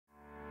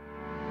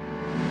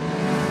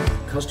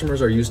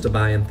Customers are used to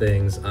buying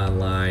things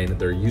online.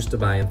 They're used to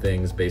buying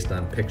things based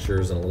on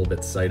pictures and a little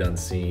bit sight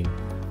unseen.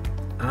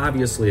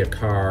 Obviously, a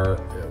car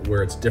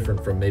where it's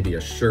different from maybe a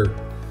shirt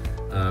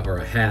or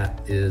a hat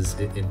is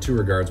in two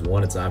regards.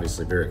 One, it's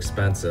obviously very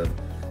expensive.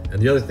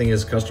 And the other thing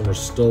is customers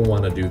still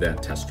want to do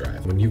that test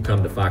drive. When you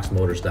come to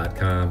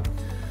foxmotors.com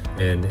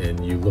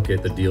and you look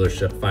at the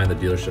dealership, find the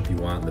dealership you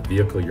want and the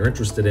vehicle you're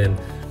interested in,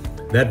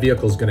 that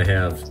vehicle is going to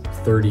have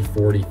 30,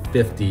 40,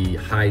 50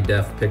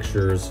 high-def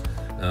pictures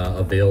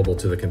available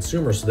to the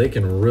consumer, so they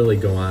can really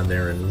go on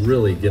there and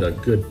really get a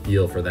good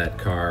feel for that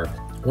car.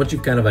 Once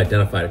you've kind of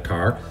identified a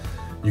car,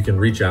 you can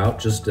reach out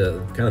just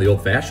kind of the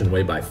old-fashioned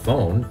way by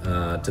phone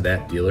to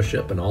that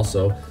dealership. And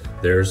also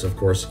there's, of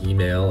course,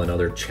 email and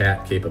other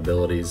chat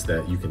capabilities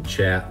that you can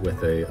chat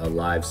with a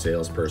live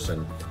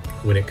salesperson.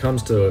 When it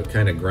comes to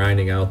kind of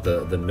grinding out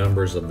the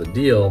numbers of the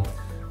deal,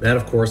 that,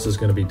 of course, is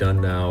going to be done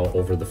now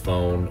over the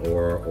phone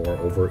or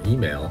over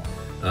email.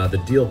 The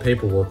deal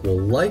paperwork will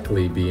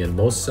likely be, in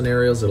most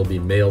scenarios, it'll be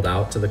mailed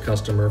out to the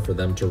customer for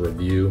them to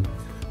review,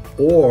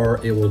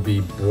 or it will be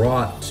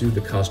brought to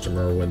the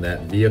customer when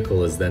that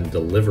vehicle is then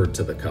delivered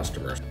to the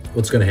customer.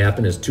 What's going to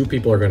happen is two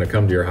people are going to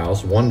come to your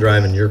house, one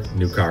driving your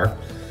new car,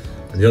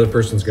 and the other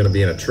person's going to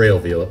be in a trail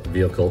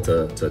vehicle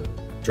to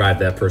drive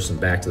that person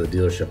back to the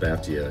dealership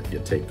after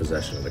you take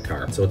possession of the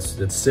car. So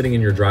it's sitting in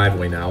your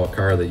driveway now, a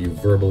car that you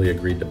verbally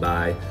agreed to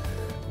buy,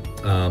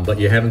 but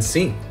you haven't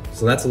seen.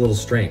 So that's a little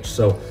strange.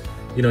 So,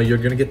 you know, you're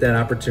gonna get that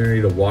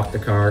opportunity to walk the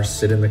car,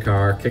 sit in the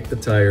car, kick the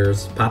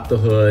tires, pop the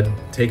hood,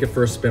 take it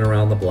for a spin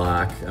around the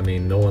block. I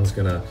mean, no one's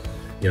gonna,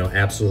 you know,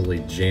 absolutely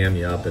jam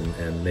you up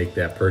and make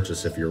that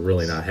purchase if you're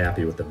really not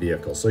happy with the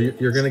vehicle. So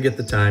you're gonna get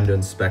the time to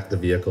inspect the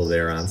vehicle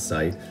there on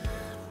site.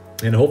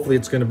 And hopefully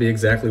it's going to be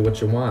exactly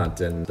what you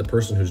want. And the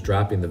person who's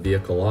dropping the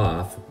vehicle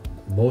off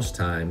most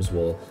times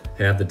will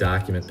have the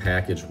document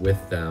package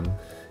with them,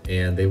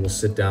 and they will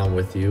sit down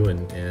with you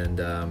and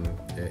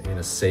in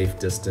a safe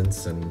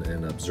distance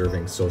and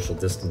observing social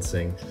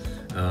distancing.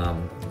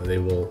 They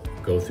will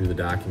go through the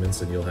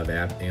documents, and you'll have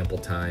ample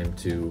time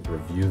to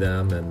review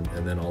them and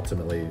then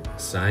ultimately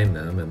sign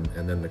them,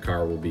 and then the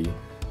car will be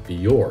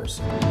yours.